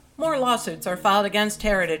More lawsuits are filed against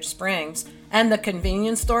Heritage Springs, and the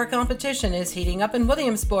convenience store competition is heating up in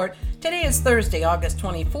Williamsport. Today is Thursday, August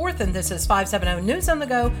 24th, and this is 570 News on the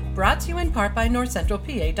Go, brought to you in part by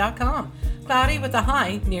NorthCentralPA.com. Cloudy with a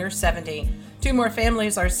high near 70. Two more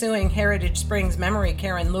families are suing Heritage Springs Memory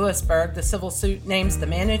Care in Lewisburg. The civil suit names the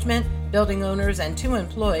management, building owners, and two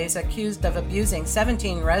employees accused of abusing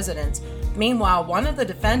 17 residents. Meanwhile, one of the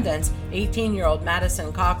defendants, 18-year-old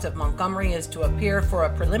Madison Cox of Montgomery, is to appear for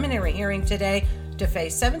a preliminary hearing today to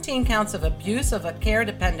face 17 counts of abuse of a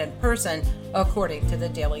care-dependent person, according to the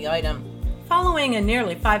Daily Item. Following a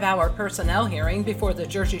nearly 5-hour personnel hearing before the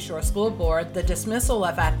Jersey Shore School Board, the dismissal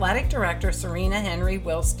of Athletic Director Serena Henry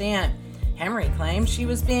will stand. Henry claims she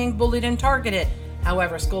was being bullied and targeted.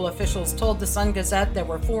 However, school officials told the Sun-Gazette there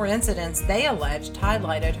were 4 incidents they alleged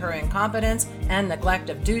highlighted her incompetence and neglect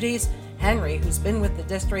of duties. Henry, who's been with the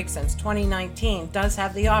district since 2019, does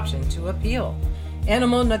have the option to appeal.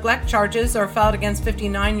 Animal neglect charges are filed against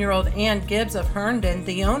 59-year-old Ann Gibbs of Herndon,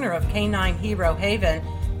 the owner of Canine Hero Haven.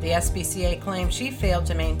 The SPCA claims she failed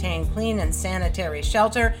to maintain clean and sanitary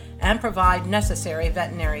shelter and provide necessary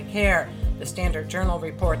veterinary care. The Standard Journal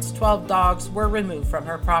reports 12 dogs were removed from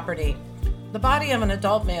her property. The body of an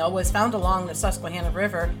adult male was found along the Susquehanna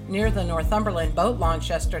River near the Northumberland boat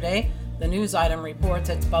launch yesterday. The news item reports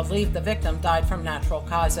it's believed the victim died from natural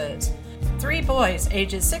causes. 3 boys,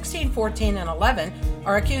 ages 16, 14, and 11,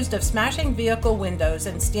 are accused of smashing vehicle windows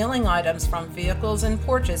and stealing items from vehicles and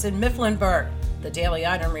porches in Mifflinburg. The Daily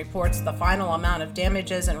Item reports the final amount of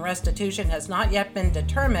damages and restitution has not yet been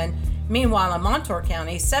determined. Meanwhile, in Montour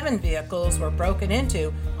County, 7 vehicles were broken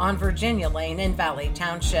into on Virginia Lane in Valley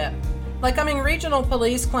Township. Lycoming Regional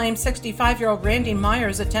Police claim 65-year-old Randy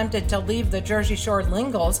Myers attempted to leave the Jersey Shore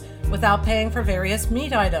Lingles without paying for various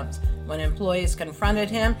meat items. When employees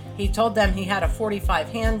confronted him, he told them he had a .45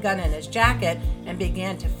 handgun in his jacket and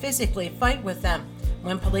began to physically fight with them.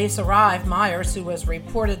 When police arrived, Myers, who was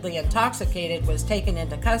reportedly intoxicated, was taken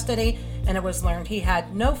into custody, and it was learned he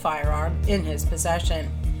had no firearm in his possession.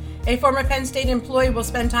 A former Penn State employee will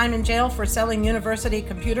spend time in jail for selling university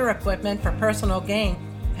computer equipment for personal gain.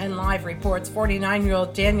 Penn Live reports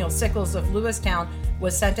 49-year-old Daniel Sickles of Lewistown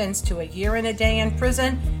was sentenced to a year and a day in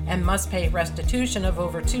prison and must pay restitution of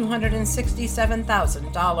over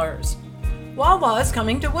 $267,000. Wawa is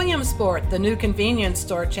coming to Williamsport. The new convenience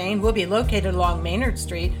store chain will be located along Maynard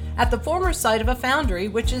Street at the former site of a foundry,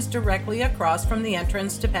 which is directly across from the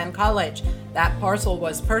entrance to Penn College. That parcel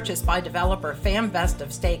was purchased by developer FamVest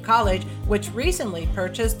of State College, which recently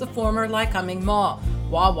purchased the former Lycoming Mall.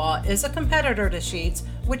 Wawa is a competitor to Sheetz,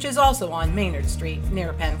 which is also on Maynard Street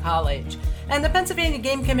near Penn College. And the Pennsylvania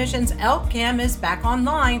Game Commission's Elk Cam is back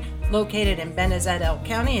online. Located in Benezet, Elk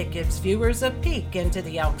County, it gives viewers a peek into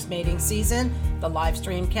the elk's mating season. The live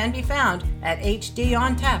stream can be found at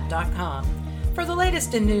hdOnTap.com. For the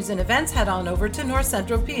latest in news and events, head on over to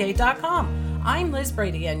NorthCentralPA.com. I'm Liz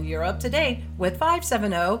Brady, and you're up to date with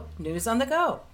 570 News on the Go.